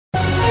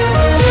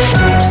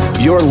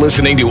You're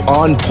listening to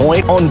On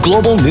Point on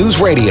Global News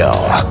Radio.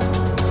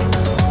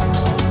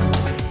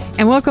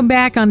 And welcome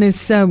back on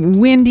this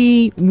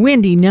windy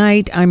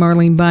night. I'm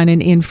Arlene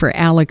Bynon in for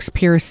Alex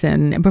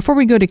Pearson. Before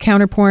we go to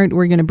Counterpoint,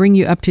 we're going to bring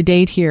you up to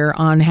date here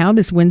on how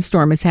this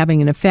windstorm is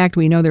having an effect.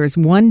 We know there is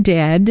one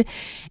dead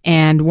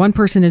and one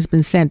person has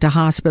been sent to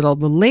hospital.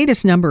 The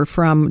latest number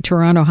from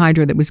Toronto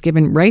Hydro that was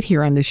given right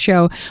here on the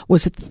show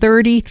was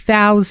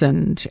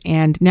 30,000.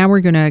 And now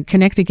we're going to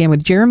connect again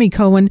with Jeremy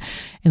Cohen,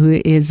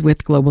 who is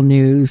with Global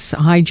News.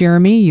 Hi,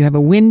 Jeremy. You have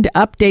a wind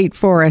update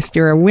for us.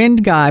 You're a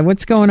wind guy.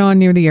 What's going on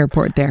near the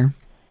airport there?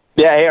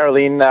 Yeah, hey,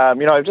 Arlene.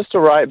 I've just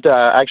arrived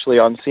actually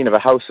on scene of a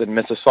house in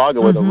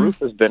Mississauga where the roof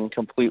has been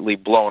completely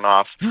blown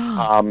off.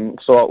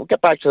 So I'll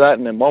get back to that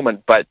in a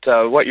moment. But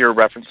what you're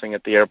referencing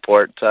at the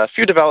airport, a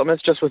few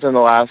developments just within the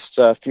last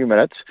few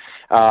minutes.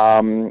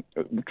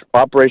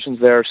 Operations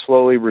there are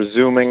slowly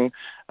resuming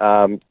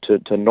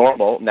to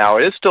normal. Now,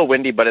 it is still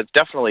windy, but it's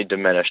definitely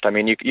diminished. I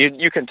mean,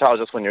 you can tell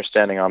just when you're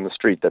standing on the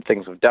street that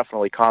things have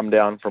definitely calmed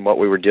down from what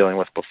we were dealing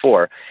with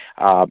before.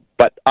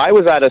 But I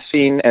was at a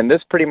scene, and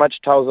this pretty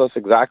much tells us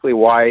exactly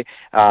why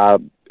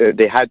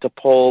they had to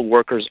pull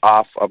workers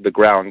off of the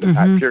ground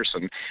at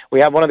Pearson. We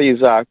have one of these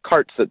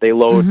carts that they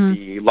load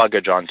the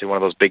luggage onto, one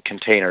of those big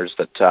containers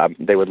that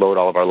they would load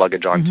all of our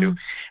luggage onto.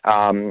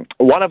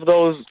 One of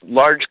those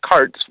large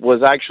carts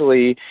was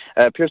actually,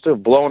 appears to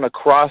have blown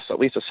across at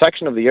least a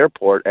section of the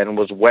airport and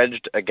was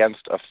wedged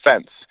against a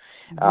fence.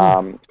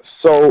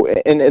 So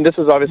this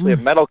is obviously a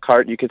metal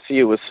cart. You could see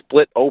it was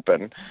split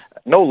open.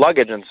 No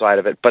luggage inside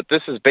of it, but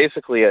this is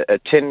basically a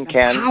tin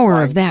can. The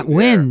power of that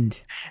wind.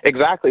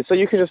 Exactly. So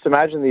you can just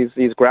imagine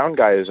these ground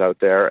guys out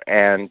there,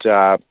 and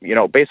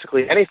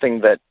basically anything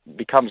that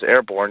becomes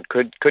airborne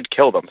could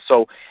kill them.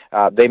 So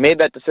they made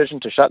that decision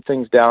to shut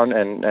things down,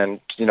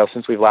 and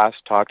since we've last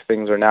talked,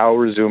 things are now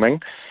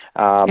resuming.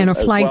 And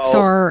flights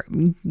are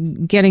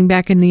getting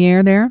back in the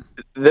air there?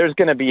 There's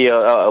going to be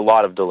a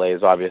lot of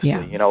delays, obviously.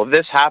 Yeah.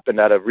 This happened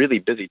at a really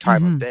busy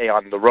time of day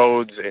on the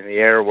roads, in the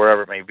air,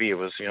 wherever it may be. It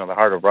was, the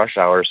heart of rush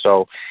hour.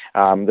 So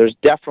there's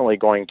definitely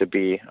going to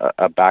be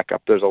a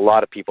backup. There's a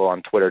lot of people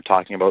on Twitter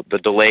talking about the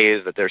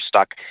delays, that they're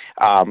stuck.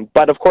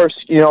 But, of course,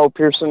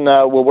 Pearson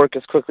will work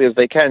as quickly as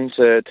they can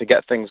to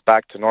get things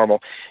back to normal.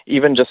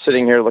 Even just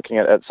sitting here looking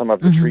at some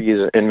of the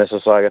trees in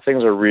Mississauga,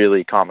 things are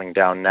really calming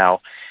down now.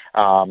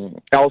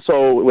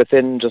 Also,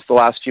 within just the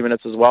last few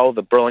minutes as well,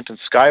 the Burlington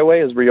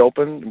Skyway is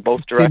reopened in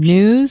both directions. Good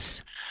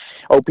news.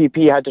 OPP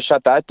had to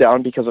shut that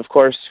down because, of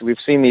course, we've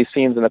seen these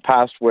scenes in the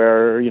past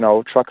where,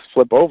 trucks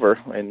flip over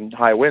in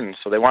high winds.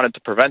 So they wanted to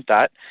prevent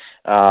that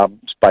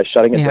by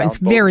shutting it down. Yeah, it's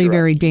very,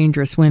 very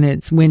dangerous when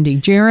it's windy.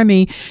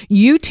 Jeremy,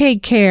 you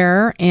take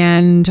care,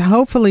 and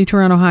hopefully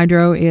Toronto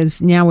Hydro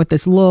is now with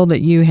this lull that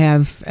you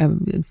have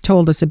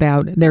told us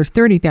about. There's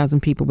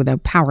 30,000 people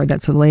without power.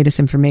 That's the latest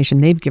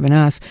information they've given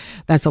us.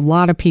 That's a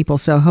lot of people.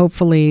 So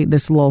hopefully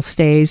this lull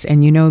stays.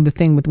 And the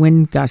thing with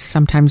wind gusts,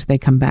 sometimes they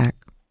come back.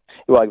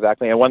 Well,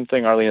 exactly. And one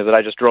thing, Arlene, is that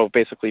I just drove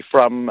basically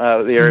from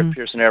the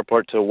Pearson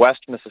Airport to West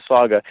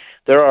Mississauga.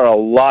 There are a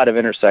lot of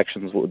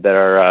intersections that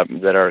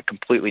are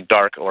completely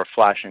dark or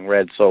flashing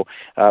red. So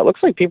it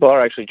looks like people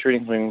are actually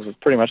treating things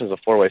pretty much as a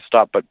four-way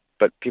stop. But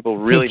people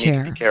really need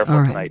to be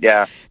careful tonight.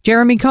 Yeah.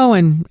 Jeremy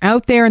Cohen,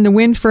 out there in the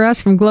wind for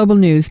us from Global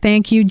News.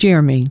 Thank you,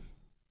 Jeremy.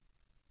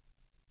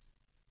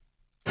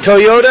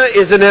 Toyota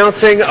is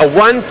announcing a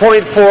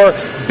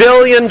 $1.4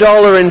 billion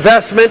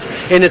investment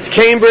in its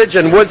Cambridge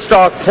and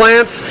Woodstock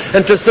plants,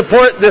 and to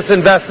support this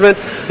investment,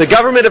 the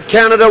Government of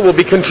Canada will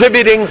be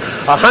contributing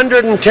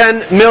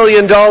 $110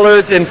 million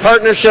in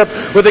partnership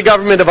with the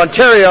Government of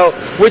Ontario,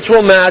 which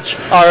will match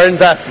our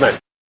investment.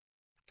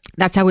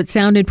 That's how it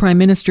sounded, Prime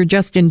Minister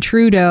Justin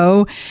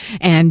Trudeau,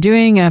 and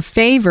doing a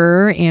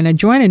favor in a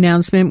joint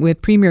announcement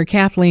with Premier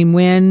Kathleen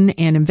Wynne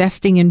and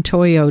investing in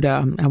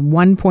Toyota, a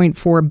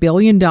 $1.4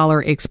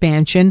 billion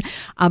expansion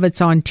of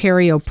its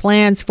Ontario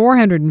plants,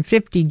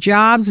 450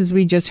 jobs, as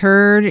we just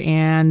heard,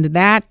 and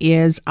that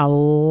is a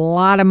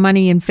lot of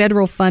money in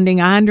federal funding,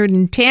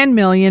 $110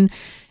 million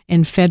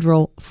in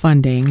federal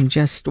funding.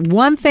 Just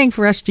one thing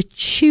for us to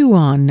chew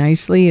on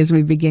nicely as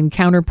we begin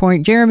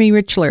Counterpoint. Jeremy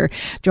Richler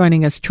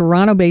joining us,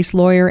 Toronto-based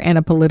lawyer and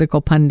a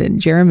political pundit.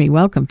 Jeremy,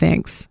 welcome.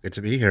 Thanks. Good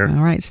to be here.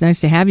 All right. It's nice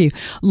to have you.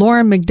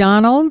 Lauren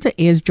McDonald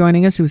is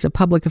joining us, who's a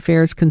public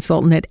affairs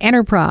consultant at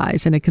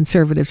Enterprise and a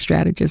conservative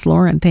strategist.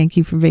 Lauren, thank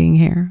you for being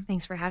here.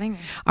 Thanks for having me.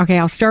 Okay,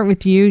 I'll start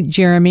with you,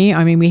 Jeremy.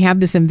 I mean, we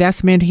have this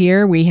investment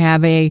here. We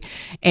have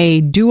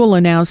a dual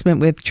announcement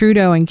with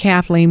Trudeau and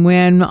Kathleen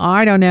Wynne.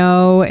 I don't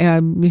know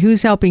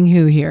who's helping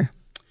who here.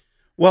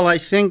 Well, I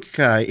think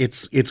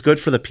it's good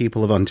for the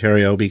people of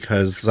Ontario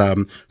because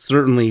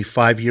certainly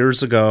 5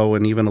 years ago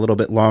and even a little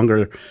bit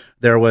longer,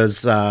 there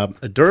was a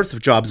dearth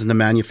of jobs in the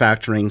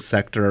manufacturing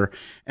sector.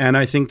 And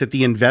I think that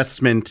the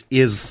investment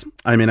is,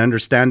 I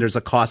understand there's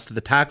a cost to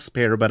the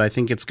taxpayer, but I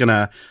think it's going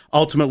to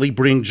ultimately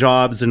bring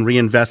jobs and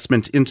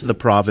reinvestment into the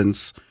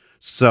province.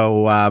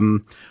 So,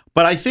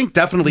 but I think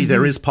definitely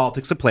there is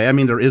politics at play. I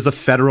mean, there is a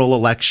federal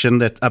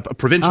election, a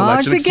provincial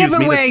election. It's a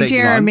giveaway,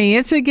 Jeremy.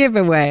 It's a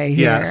giveaway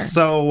here. Yeah.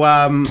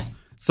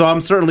 So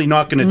I'm certainly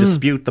not going to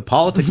dispute the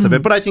politics of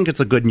it, but I think it's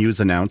a good news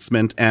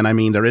announcement. And I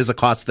mean, there is a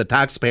cost to the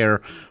taxpayer,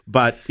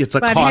 but it's a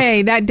cost. But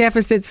hey, that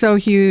deficit's so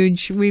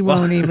huge, we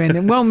won't even,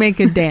 it won't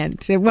make a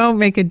dent. It won't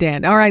make a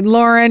dent. All right,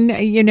 Lauren,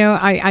 you know,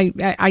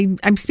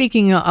 I'm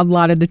speaking a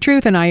lot of the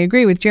truth, and I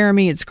agree with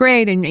Jeremy. It's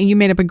great. And you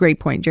made up a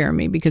great point,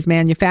 Jeremy, because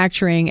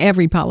manufacturing,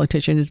 every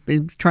politician is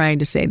trying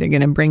to say they're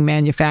going to bring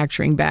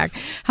manufacturing back.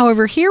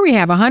 However, here we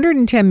have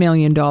 $110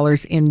 million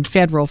in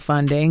federal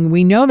funding.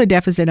 We know the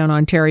deficit on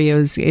Ontario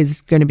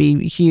is going to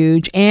be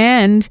huge.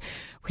 And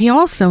we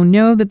also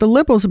know that the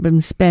Liberals have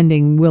been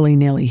spending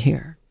willy-nilly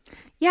here.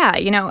 Yeah,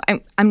 you know,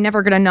 I'm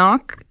never going to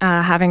knock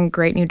having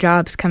great new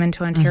jobs come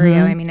into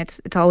Ontario. I mean, it's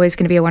always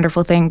going to be a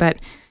wonderful thing, but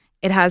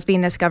it has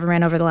been this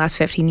government over the last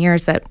 15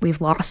 years that we've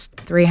lost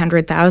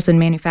 300,000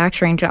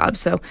 manufacturing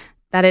jobs. So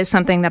that is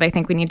something that I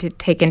think we need to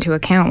take into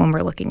account when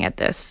we're looking at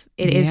this.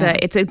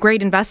 It's a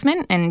great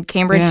investment, and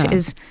Cambridge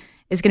is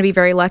going to be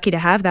very lucky to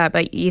have that.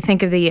 But you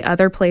think of the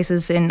other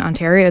places in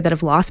Ontario that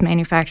have lost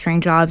manufacturing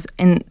jobs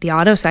in the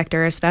auto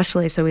sector,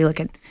 especially. So we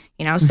look at,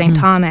 you know, St.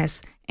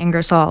 Thomas,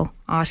 Ingersoll,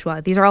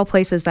 Oshawa. These are all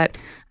places that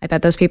I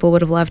bet those people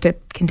would have loved to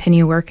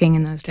continue working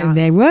in those jobs.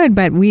 They would,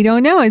 but we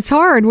don't know. It's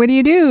hard. What do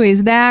you do?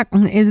 Is that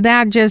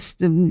just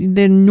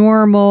the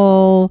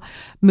normal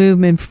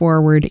movement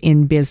forward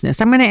in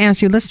business? I'm going to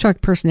ask you, let's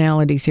talk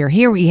personalities here.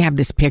 Here we have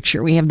this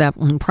picture. We have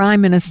the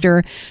Prime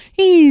Minister.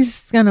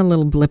 He's got a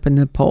little blip in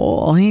the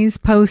poll. He's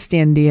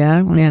post-India,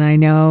 and I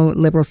know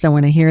Liberals don't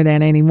want to hear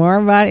that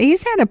anymore, but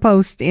he's had a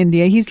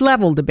post-India. He's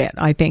leveled a bit,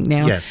 I think,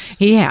 now. Yes.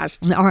 He has.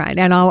 All right,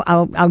 and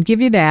I'll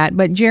give you that.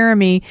 But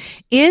Jeremy,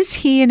 is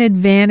he an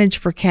advantage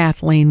for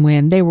Kathleen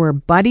Wynne? They were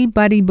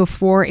buddy-buddy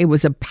before. It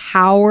was a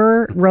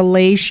power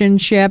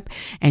relationship,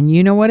 and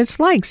you know what it's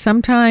like.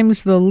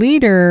 Sometimes the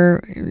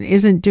leader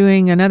isn't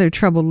doing another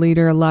troubled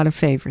leader a lot of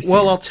favors.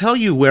 Well, I'll tell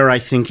you where I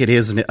think it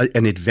is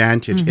an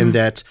advantage in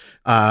that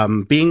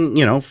being,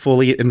 you know,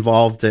 fully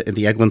involved in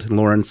the Eglinton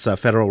Lawrence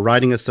Federal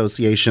Riding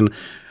Association,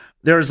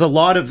 there's a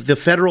lot of the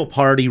federal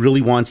party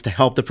really wants to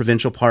help the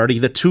provincial party.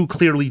 The two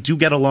clearly do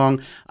get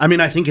along. I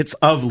mean, I think it's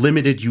of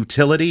limited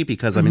utility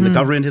because, I mean, the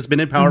government has been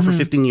in power for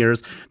 15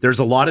 years. There's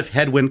a lot of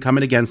headwind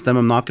coming against them.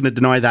 I'm not going to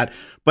deny that.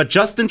 But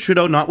Justin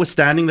Trudeau,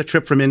 notwithstanding the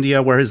trip from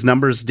India where his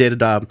numbers did,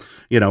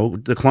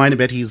 decline a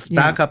bit, he's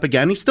back up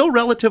again. He's still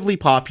relatively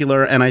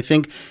popular, and I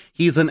think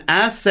he's an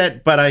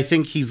asset, but I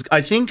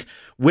think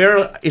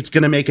where it's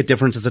going to make a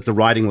difference is at the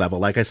riding level.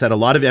 Like I said, a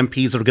lot of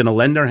MPs are going to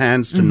lend their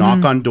hands to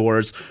knock on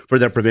doors for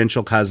their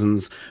provincial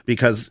cousins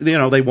because, you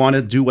know, they want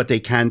to do what they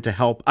can to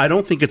help. I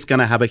don't think it's going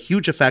to have a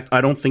huge effect. I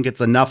don't think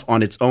it's enough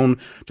on its own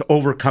to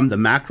overcome the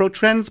macro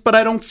trends, but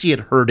I don't see it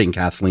hurting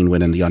Kathleen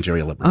Wynne and the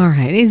Ontario Liberals. All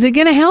right. Is it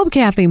going to help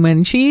Kathleen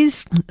Wynne?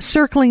 She's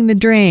circling the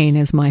drain,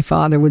 as my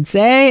father would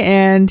say,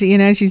 and, you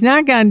know, she's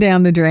not gone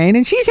down the drain,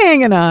 and she's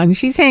hanging on.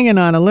 She's hanging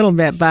on a little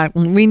bit, but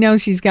we know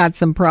she's got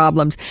some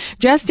problems.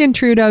 Justin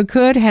Trudeau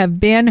could have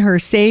been her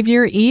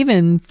savior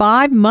even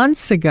 5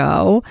 months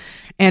ago,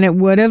 and it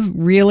would have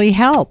really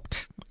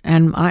helped.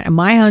 And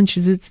my hunch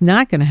is it's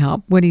not going to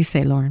help. What do you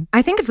say, Lauren?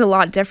 I think it's a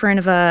lot different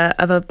of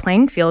a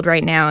playing field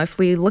right now. If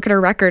we look at her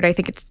record, I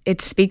think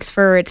it speaks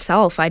for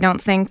itself. I don't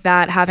think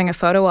that having a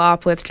photo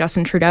op with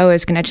Justin Trudeau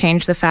is going to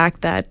change the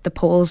fact that the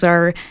polls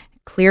are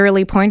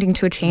clearly pointing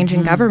to a change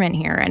in government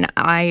here. And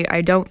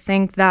I don't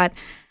think that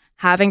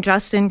having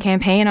Justin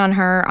campaign on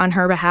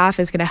her behalf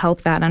is going to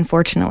help that,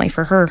 unfortunately,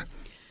 for her.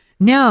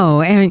 No,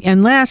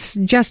 unless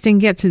Justin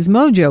gets his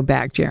mojo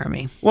back,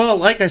 Jeremy. Well,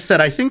 like I said,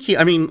 I think he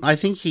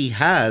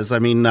has.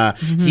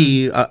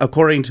 He,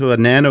 according to a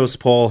Nanos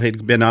poll,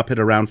 had been up at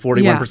around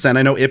 41%.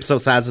 I know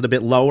Ipsos has it a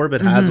bit lower, but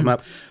has him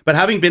up. But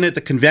having been at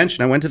the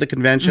convention, I went to the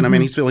convention. I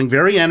mean, he's feeling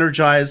very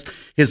energized.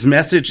 His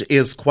message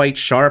is quite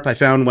sharp. I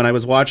found when I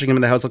was watching him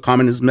in the House of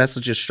Commons, his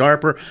message is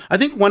sharper. I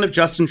think one of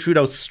Justin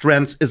Trudeau's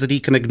strengths is that he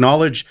can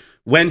acknowledge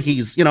when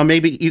he's, you know,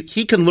 maybe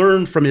he can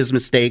learn from his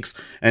mistakes.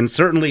 And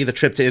certainly the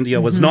trip to India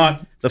was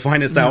not the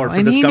finest hour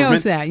for this government.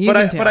 Knows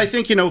that. But I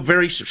think, you know,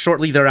 very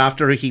shortly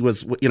thereafter, he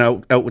was, you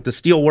know, out with the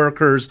steel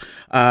workers,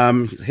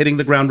 hitting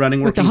the ground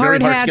running, with working the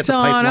hard very hard hats to get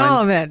the pipeline. on,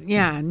 all of it.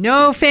 Yeah,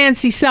 no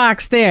fancy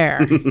socks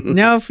there.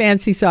 No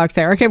fancy socks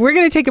there. Okay, we're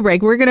going to take a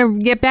break. We're going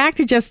to get back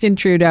to Justin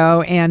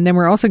Trudeau, and then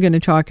we're also going to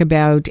talk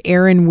about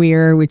Aaron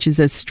Weir, which is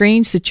a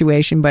strange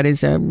situation, but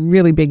is a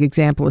really big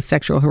example of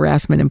sexual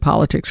harassment in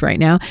politics right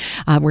now.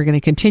 We're going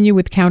to continue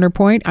with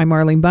Counterpoint. I'm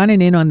Arlene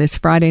Bunnan in on this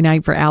Friday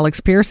night for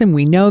Alex Pearson.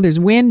 We know there's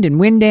wind and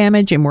wind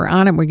damage, and we're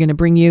on it. We're going to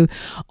bring you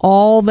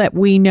all that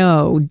we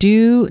know.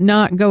 Do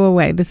not go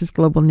away. This is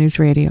Global News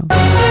Radio.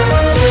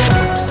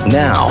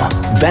 Now,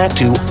 back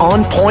to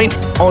On Point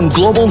on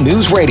Global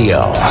News Radio.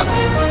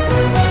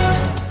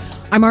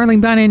 I'm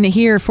Arlene Bunnan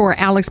here for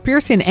Alex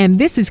Pearson, and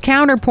this is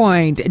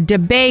Counterpoint,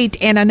 debate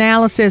and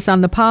analysis on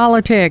the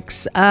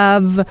politics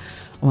of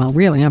Well,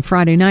 really, on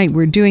Friday night,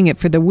 we're doing it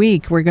for the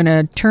week. We're going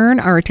to turn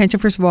our attention,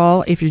 first of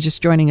all, if you're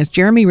just joining us,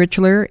 Jeremy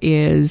Richler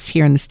is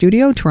here in the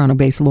studio,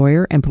 Toronto-based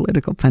lawyer and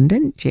political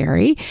pundit,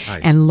 Jerry.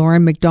 Hi. And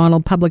Lauren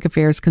McDonald, public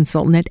affairs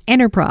consultant at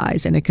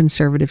Enterprise and a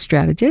conservative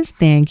strategist.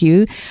 Thank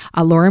you.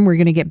 Lauren, we're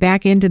going to get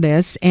back into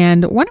this.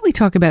 And why don't we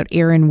talk about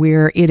Aaron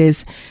Weir? It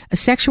is a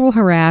sexual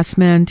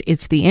harassment.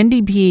 It's the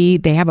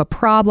NDP. They have a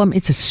problem.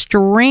 It's a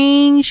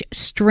strange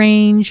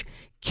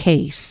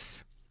case.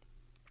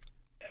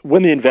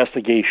 When the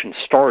investigation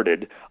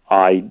started,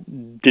 I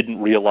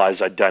didn't realize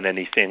I'd done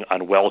anything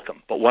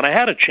unwelcome. But when I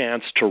had a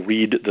chance to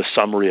read the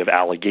summary of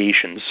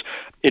allegations,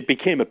 it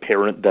became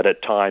apparent that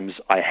at times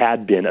I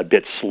had been a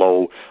bit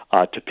slow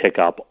to pick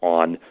up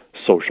on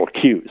social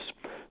cues.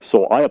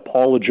 So I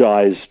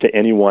apologize to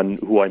anyone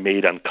who I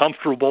made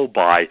uncomfortable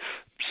by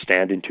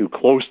standing too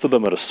close to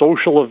them at a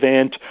social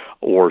event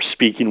or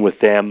speaking with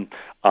them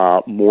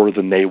more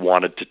than they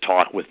wanted to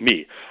talk with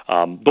me.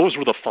 Those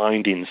were the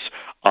findings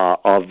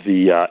of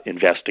the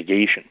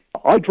investigation.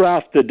 I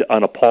drafted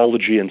an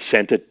apology and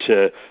sent it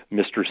to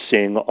Mr.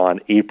 Singh on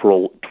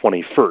April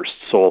 21st.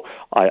 So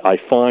I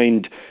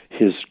find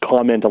his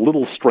comment a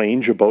little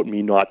strange about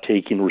me not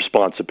taking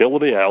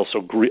responsibility. I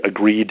also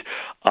agreed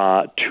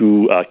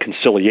to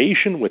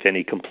conciliation with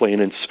any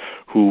complainants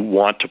who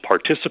want to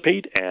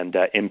participate. And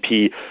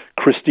MP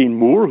Christine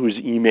Moore, whose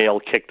email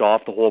kicked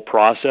off the whole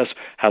process,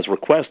 has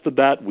requested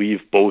that.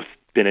 We've both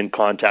been in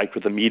contact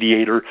with a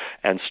mediator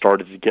and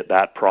started to get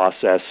that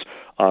process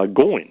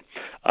going.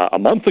 A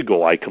month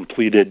ago, I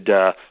completed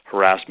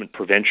harassment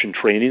prevention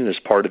training as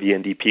part of the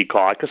NDP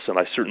caucus, and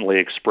I certainly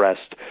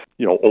expressed,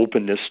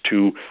 openness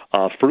to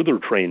further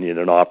training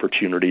and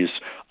opportunities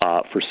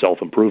for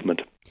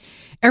self-improvement.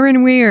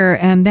 Aaron Weir,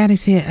 and that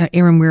is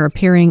Aaron Weir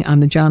appearing on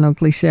the John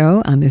Oakley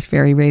Show on this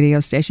very radio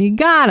station. You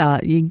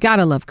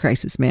gotta love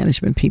crisis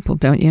management people,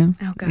 don't you?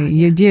 Oh God,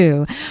 you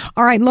do.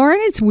 All right, Lauren,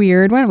 it's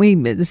weird. Why don't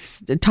we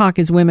talk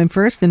as women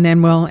first, and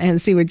then we'll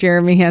see what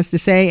Jeremy has to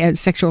say.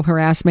 Sexual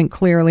harassment,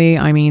 clearly.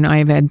 I mean,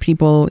 I've had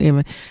people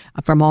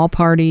from all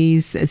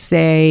parties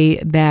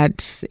say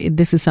that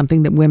this is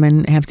something that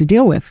women have to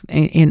deal with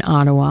in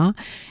Ottawa.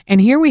 And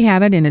here we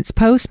have it, and it's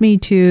post-Me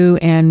Too,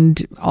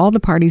 and all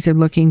the parties are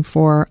looking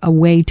for a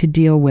way to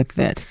deal with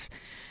this.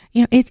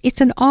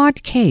 It's an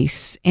odd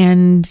case,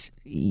 and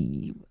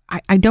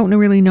I don't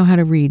really know how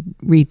to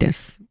read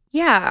this.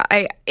 Yeah,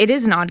 it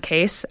is an odd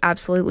case,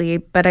 absolutely.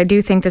 But I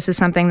do think this is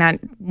something that,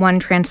 one,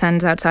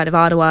 transcends outside of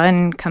Ottawa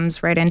and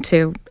comes right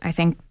into, I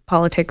think,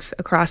 politics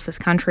across this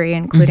country,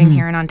 including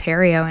here in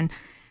Ontario. And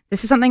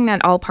this is something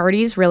that all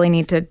parties really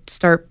need to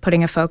start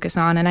putting a focus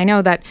on. And I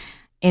know that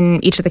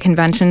in each of the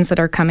conventions that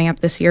are coming up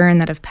this year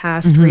and that have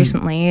passed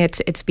recently,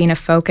 it's been a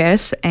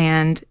focus,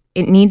 and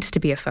it needs to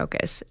be a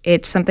focus.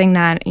 It's something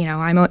that,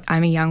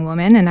 I'm a young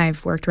woman, and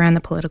I've worked around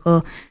the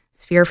political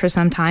sphere for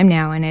some time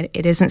now, and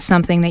it isn't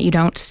something that you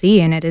don't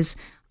see, and it is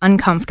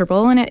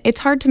uncomfortable, and it's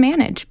hard to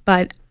manage,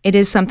 but it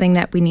is something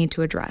that we need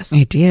to address.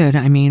 It did.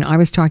 I mean, I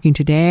was talking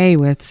today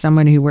with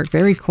someone who worked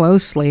very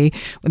closely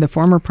with a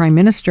former prime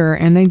minister,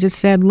 and they just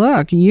said,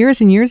 look,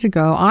 years and years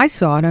ago, I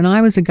saw it, and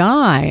I was a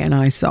guy, and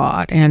I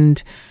saw it,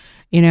 and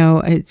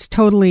it's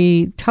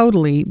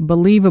totally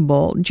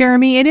believable.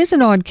 Jeremy, it is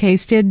an odd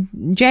case. Did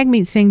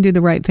Jagmeet Singh do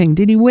the right thing?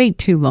 Did he wait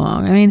too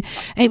long? I mean,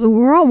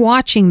 we're all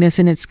watching this,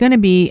 and it's going to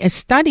be a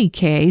study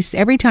case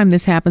every time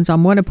this happens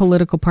on what a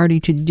political party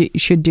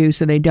should do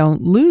so they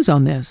don't lose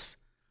on this.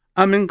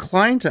 I'm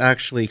inclined to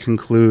actually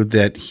conclude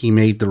that he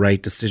made the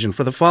right decision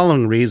for the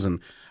following reason.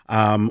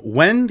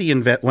 When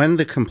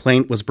the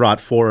complaint was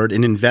brought forward,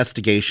 an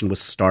investigation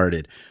was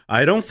started.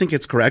 I don't think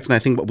it's correct, and I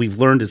think what we've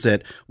learned is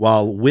that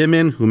while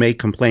women who make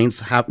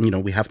complaints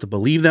we have to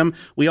believe them,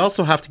 we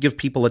also have to give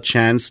people a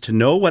chance to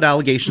know what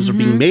allegations are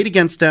being made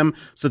against them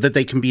so that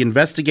they can be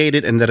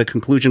investigated and that a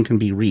conclusion can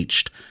be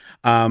reached.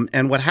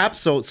 And what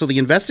happened, so the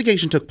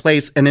investigation took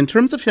place, and in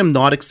terms of him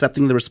not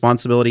accepting the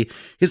responsibility,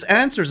 his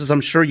answers, as I'm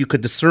sure you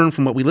could discern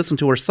from what we listened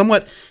to, are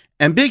somewhat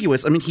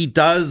ambiguous. I mean, he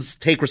does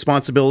take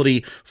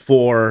responsibility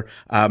for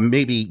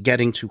maybe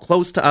getting too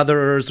close to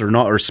others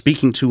or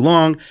speaking too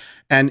long.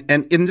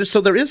 And so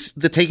there is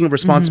the taking of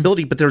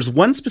responsibility, but there's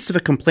one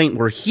specific complaint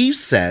where he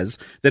says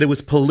that it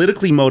was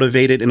politically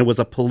motivated and it was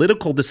a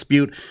political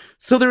dispute.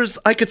 So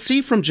I could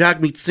see from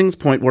Jagmeet Singh's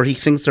point where he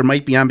thinks there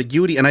might be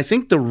ambiguity. And I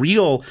think the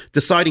real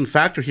deciding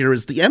factor here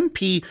is the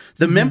MP,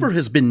 the member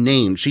has been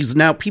named.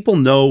 People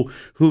know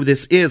who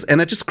this is. And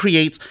it just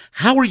creates,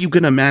 how are you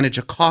going to manage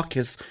a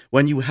caucus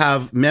when you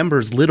have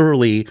members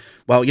literally,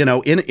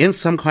 in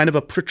some kind of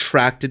a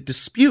protracted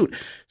dispute?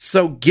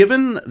 So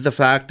given the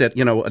fact that,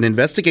 an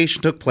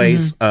investigation took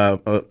place,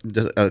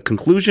 a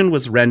conclusion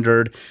was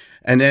rendered,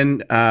 And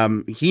then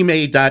he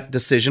made that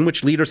decision,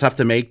 which leaders have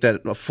to make,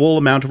 that a full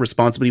amount of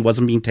responsibility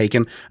wasn't being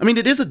taken. I mean,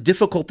 it is a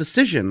difficult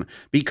decision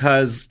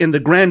because in the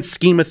grand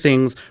scheme of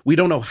things, we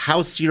don't know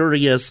how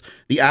serious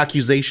the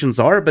accusations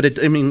are, but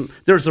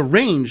there's a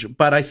range.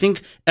 But I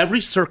think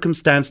every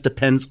circumstance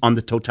depends on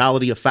the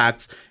totality of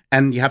facts,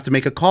 and you have to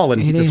make a call.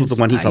 And this was the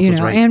one he felt was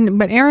right.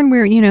 But Aaron,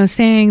 we're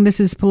saying this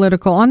is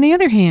political. On the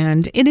other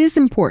hand, it is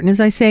important, as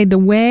I say, the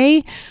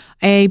way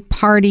a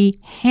party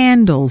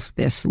handles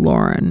this,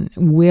 Lauren,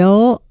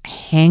 will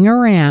hang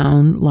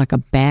around like a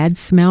bad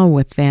smell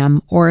with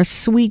them or a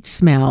sweet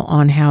smell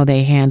on how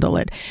they handle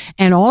it.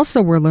 And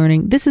also we're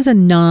learning this is a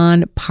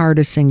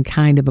non-partisan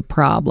kind of a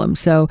problem.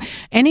 So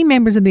any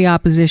members of the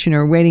opposition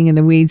are waiting in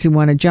the weeds who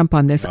want to jump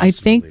on this. Absolutely.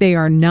 I think they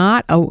are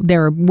not,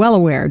 they're well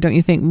aware. Don't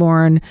you think,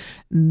 Lauren,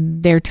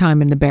 their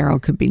time in the barrel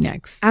could be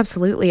next?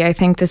 Absolutely. I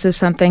think this is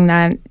something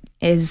that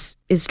is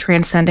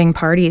transcending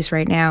parties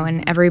right now.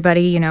 And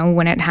everybody,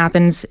 when it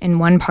happens in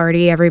one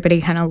party,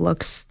 everybody kind of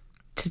looks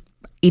to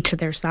each of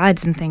their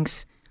sides and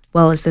thinks,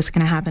 well, is this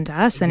going to happen to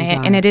us? And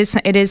it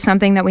is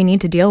something that we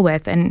need to deal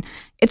with. And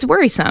it's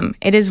worrisome.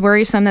 It is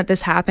worrisome that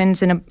this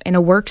happens in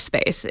a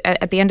workspace.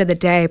 At the end of the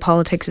day,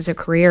 politics is a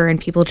career, and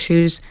people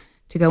choose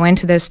to go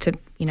into this to,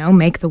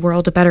 make the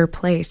world a better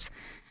place.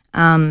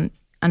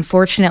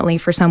 Unfortunately,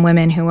 for some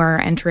women who are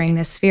entering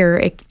this sphere,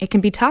 it can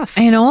be tough.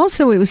 And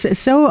also, it was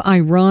so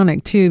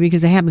ironic, too,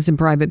 because it happens in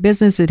private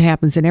business. It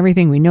happens in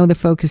everything. We know the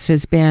focus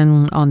has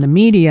been on the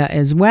media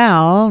as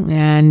well.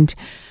 And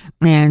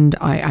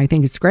I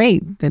think it's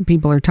great that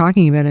people are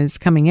talking about it. It's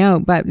coming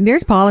out. But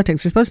there's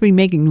politics. They're supposed to be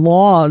making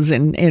laws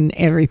and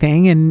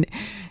everything.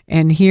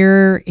 And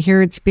here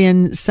it's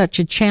been such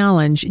a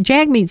challenge.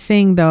 Jagmeet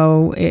Singh,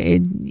 though,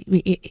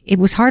 it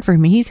was hard for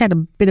him. He's had a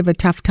bit of a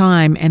tough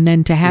time, and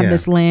then to have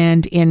this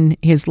land in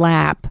his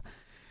lap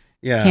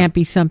can't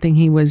be something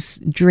he was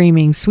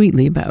dreaming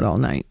sweetly about all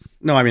night.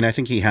 No, I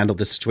think he handled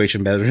the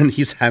situation better than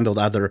he's handled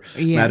other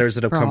matters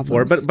that have come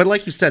forward. But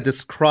like you said,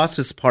 this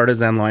crosses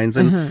partisan lines.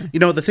 And,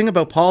 the thing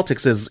about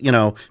politics is,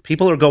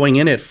 people are going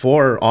in it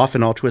for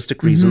often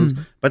altruistic reasons,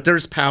 but there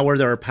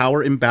are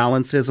power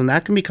imbalances, and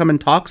that can become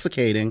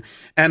intoxicating.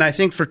 And I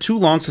think for too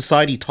long,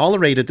 society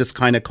tolerated this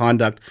kind of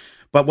conduct.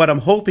 But what I'm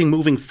hoping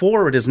moving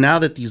forward is now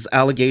that these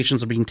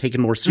allegations are being taken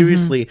more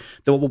seriously,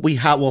 that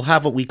we'll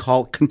have what we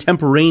call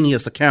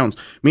contemporaneous accounts,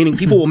 meaning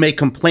people will make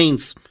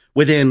complaints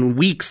within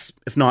weeks,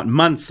 if not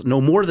months, no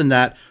more than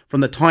that,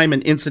 from the time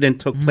an incident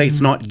took place,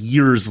 not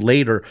years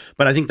later.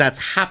 But I think that's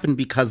happened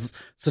because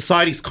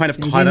society's kind of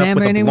caught up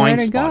with a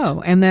blind spot.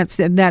 Go. And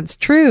that's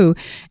true.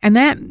 And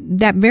that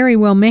very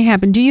well may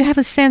happen. Do you have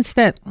a sense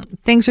that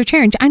things are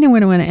changing? I know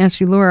what I want to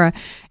ask you, Laura.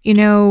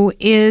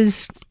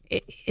 Is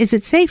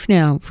it safe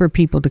now for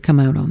people to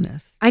come out on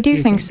this? I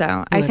do think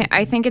so.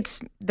 I think it's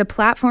the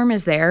platform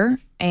is there,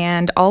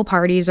 and all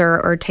parties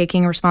are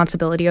taking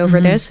responsibility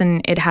over this,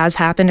 and it has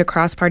happened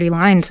across party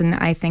lines. And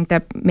I think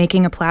that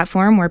making a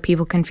platform where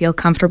people can feel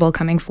comfortable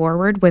coming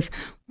forward with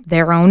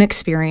their own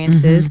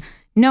experiences,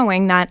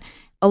 knowing that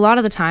a lot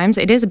of the times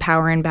it is a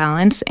power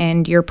imbalance,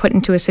 and you're put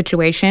into a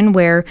situation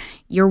where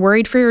you're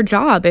worried for your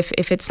job.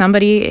 If it's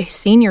somebody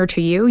senior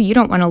to you, you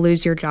don't want to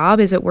lose your job.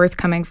 Is it worth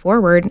coming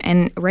forward?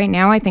 And right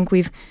now, I think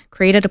we've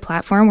created a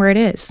platform where it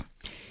is.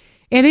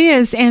 It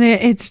is, and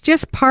it's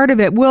just part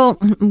of it. Will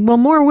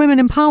more women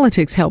in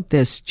politics help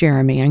this,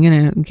 Jeremy? I'm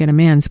going to get a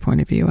man's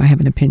point of view. I have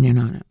an opinion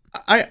on it.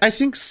 I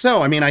think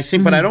so.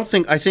 But I don't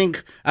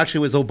think,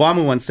 actually, as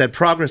Obama once said,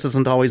 progress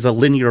isn't always a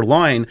linear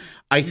line.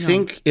 I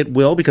think it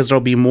will, because there'll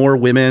be more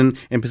women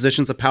in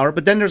positions of power,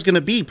 but then there's going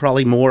to be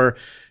probably more,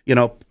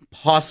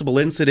 possible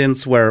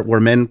incidents where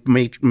men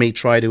may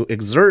try to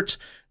exert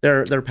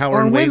their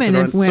power in ways that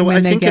are... So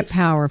I think get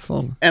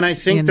powerful. And I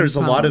think there's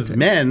a lot of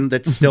men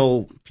that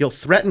still feel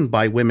threatened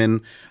by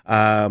women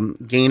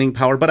gaining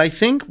power. But I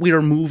think we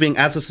are moving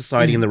as a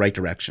society in the right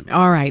direction.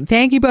 All right.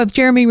 Thank you both.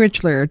 Jeremy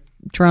Richler,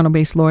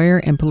 Toronto-based lawyer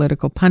and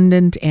political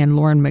pundit, and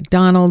Lauren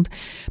McDonald,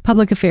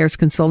 public affairs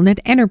consultant at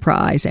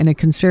Enterprise and a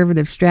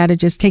conservative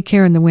strategist. Take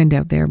care in the wind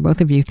out there, both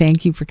of you.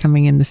 Thank you for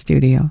coming in the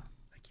studio.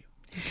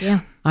 Thank you.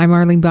 Yeah. I'm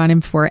Arlene Bonham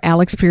for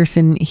Alex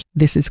Pearson.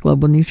 This is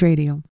Global News Radio.